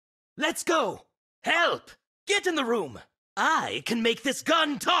Let's go! Help! Get in the room! I can make this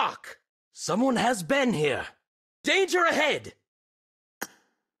gun talk! Someone has been here. Danger ahead!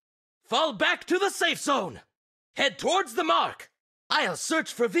 Fall back to the safe zone! Head towards the mark! I'll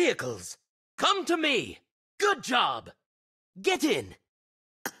search for vehicles. Come to me! Good job! Get in!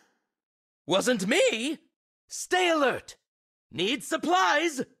 Wasn't me! Stay alert! Need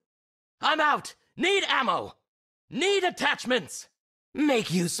supplies? I'm out! Need ammo! Need attachments!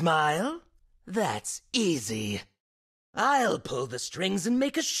 Make you smile? That's easy. I'll pull the strings and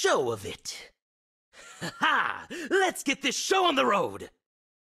make a show of it. Ha! Let's get this show on the road!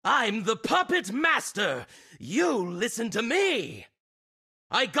 I'm the puppet master! You listen to me!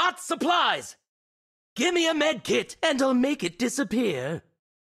 I got supplies! Give me a med kit and I'll make it disappear.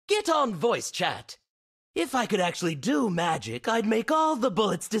 Get on voice chat. If I could actually do magic, I'd make all the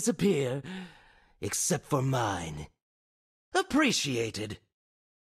bullets disappear. Except for mine. Appreciated.